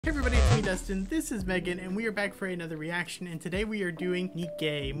everybody, it's me Dustin, this is Megan, and we are back for another reaction, and today we are doing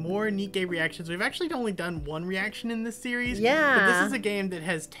NIKKE, more NIKKE reactions. We've actually only done one reaction in this series, but this is a game that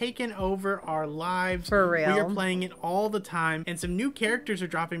has taken over our lives. For real. We are playing it all the time, and some new characters are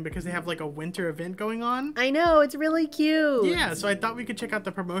dropping because they have like a winter event going on. I know, it's really cute. Yeah, so I thought we could check out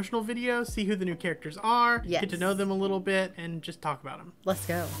the promotional video, see who the new characters are, get to know them a little bit, and just talk about them. Let's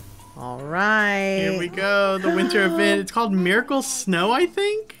go. All right. Here we go. The winter event. It's called Miracle Snow, I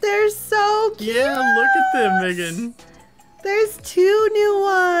think. They're so cute. Yeah, look at them, Megan. There's two new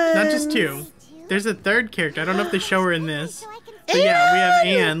ones. Not just two. There's a third character. I don't know if they show her in this. But yeah, we have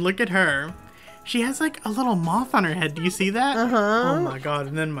Anne. Look at her. She has like a little moth on her head. Do you see that? Uh-huh. Oh my god.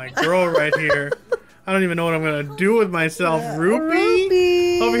 And then my girl right here. I don't even know what I'm going to do with myself.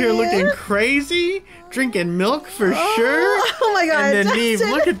 Rupee. Over here looking crazy. Drinking milk for sure. Oh my god. And then Neve,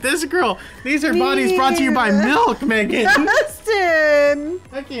 look at this girl. These are bodies brought to you by milk, Megan. Dustin.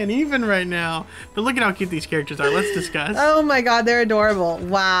 I can't even right now. But look at how cute these characters are. Let's discuss. Oh my god, they're adorable.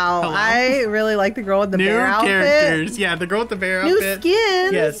 Wow. Hello. I really like the girl with the bear outfit. New characters. Yeah, the girl with the bear outfit. New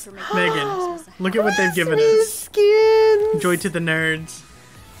skins. Yes, Megan. Look at what they've given New us. skins. Joy to the nerds.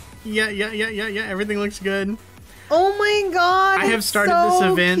 Yeah. Everything looks good. Oh my god. I have started this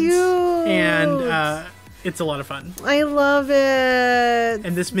event and it's a lot of fun. I love it.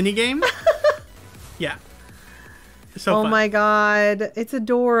 And this mini game? Yeah. So fun. My god, it's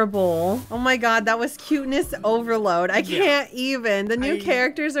adorable. Oh my god, that was cuteness overload. I can't even. The new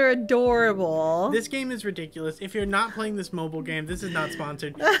characters are adorable. This game is ridiculous. If you're not playing this mobile game, this is not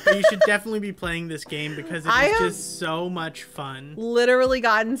sponsored, but you should definitely be playing this game because it is just so much fun. Literally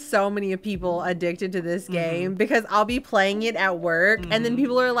gotten so many people addicted to this game because I'll be playing it at work and then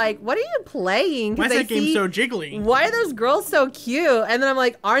people are like, what are you playing? Why is that game so jiggly? Why are those girls so cute? And then I'm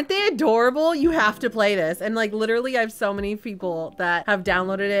like, aren't they adorable? You have to play this. And like literally I have so many people that have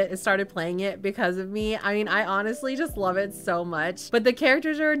downloaded it and started playing it because of me. I mean, I honestly just love it so much. But the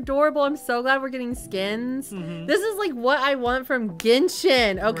characters are adorable. I'm so glad we're getting skins. This is like what I want from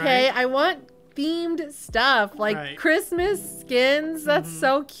Genshin, okay? I want themed stuff like Christmas skins. That's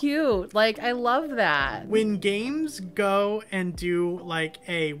so cute. Like, I love that. When games go and do like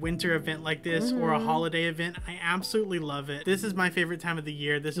a winter event like this or a holiday event, I absolutely love it. This is my favorite time of the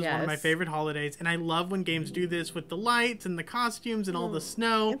year. This is one of my favorite holidays, and I love when games do this with the lights and the costumes and all the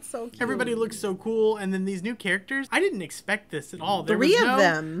snow. It's so cute. Everybody looks so cool, and then these new characters, I didn't expect this at all. There Three was no, of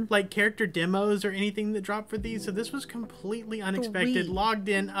them. like character demos or anything that dropped for these, so this was completely unexpected. Logged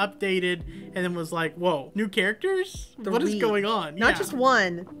in, updated, and then was like, whoa, new characters? What is going on? Not just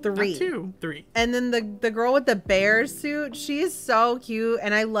one, three. Not two, three. And then the girl with the bear suit, she is so cute,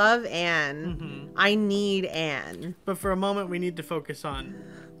 and I love Anne. I need Anne. But for a moment, we need to focus on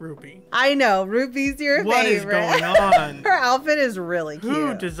Rupee. I know, Rupee's your favorite. What is going on? Her outfit is really cute.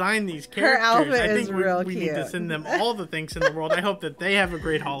 Who designed these characters? Her outfit is real cute. We need to send them all the thanks in the world. I hope that they have a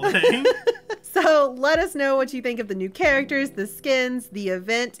great holiday. So let us know what you think of the new characters, the skins, the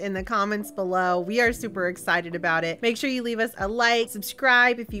event in the comments below. We are super excited about it. Make sure you leave us a like,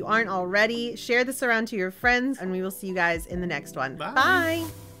 subscribe if you aren't already, share this around to your friends, and we will see you guys in the next one. Bye.